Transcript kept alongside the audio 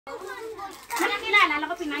Nakilala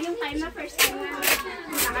ko Pinay yung time na first time na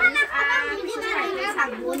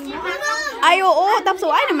sabon mo. Ay, oo. Tapos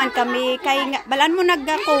ay naman kami. Kaya balan mo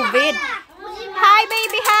nagka-COVID. Hi,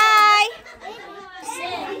 baby. Hi!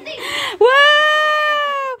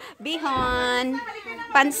 Wow! Bihon.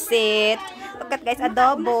 Pansit. Look at guys,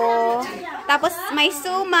 adobo. Tapos may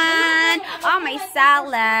suman. Oh, may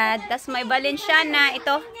salad. Tapos may Valenciana.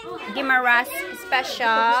 Ito, Gimaras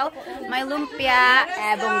special. May lumpia.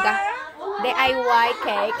 Bongga. DIY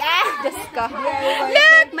cake. Diyos ko.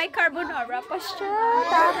 Look! May carbonara pa siya.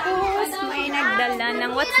 Tapos may nagdala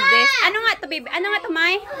ng what's this? Ano nga to, baby? Ano nga to,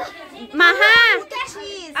 May? Maha!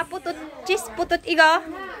 Putut. Cheese putut igo.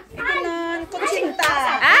 Kutsinta.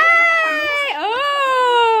 Ay!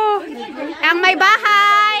 Oh! Ang may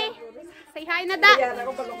bahay! Say hi na da!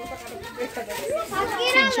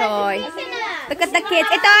 Si Joy. Look at the kids.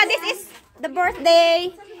 Ito, this is the birthday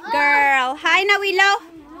girl. Hi na, Willow!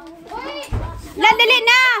 Dali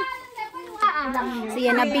na! So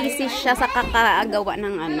yan, na busy siya sa kakagawa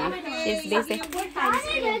ng ano. She's busy.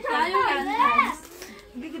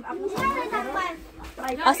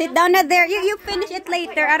 Oh, sit down na there. You finish it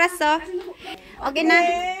later, Araso. Okay na.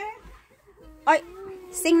 Oy,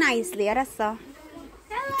 sing nicely, Araso.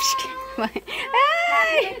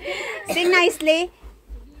 Sing nicely.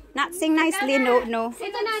 Not sing nicely, no.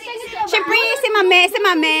 Siyempre, si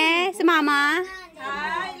Mama.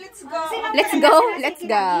 Let's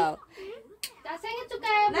go.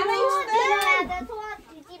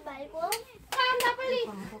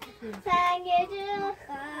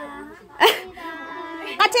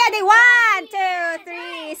 Ate, 1, 2,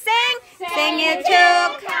 3, sing! Sing it,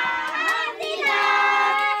 chuk!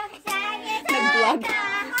 Nag-vlog.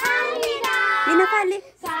 Binakali.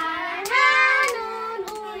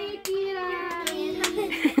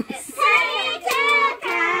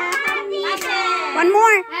 One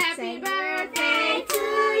more. Happy birthday to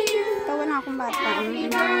you. Tawa na akong bata. Happy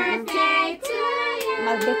birthday to you.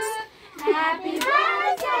 Malbits. Happy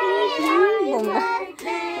birthday. Bunga.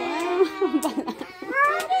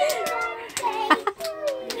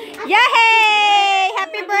 Yay!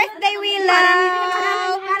 Happy birthday,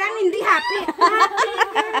 Willow! Parang hindi happy.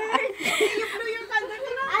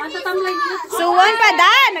 Suwan pa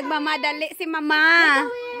da! Nagmamadali si Mama.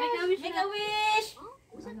 Make a wish.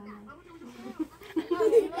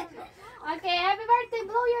 Okay, happy birthday.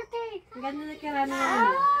 Blow your cake. Ganda na karami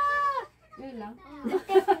naman. Yun lang.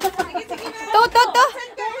 To.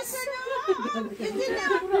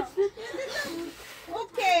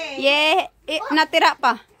 Okay. Yeah. Natira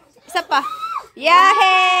pa. Isa pa. Yay!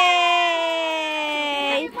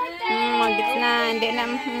 Magit na. Hindi na.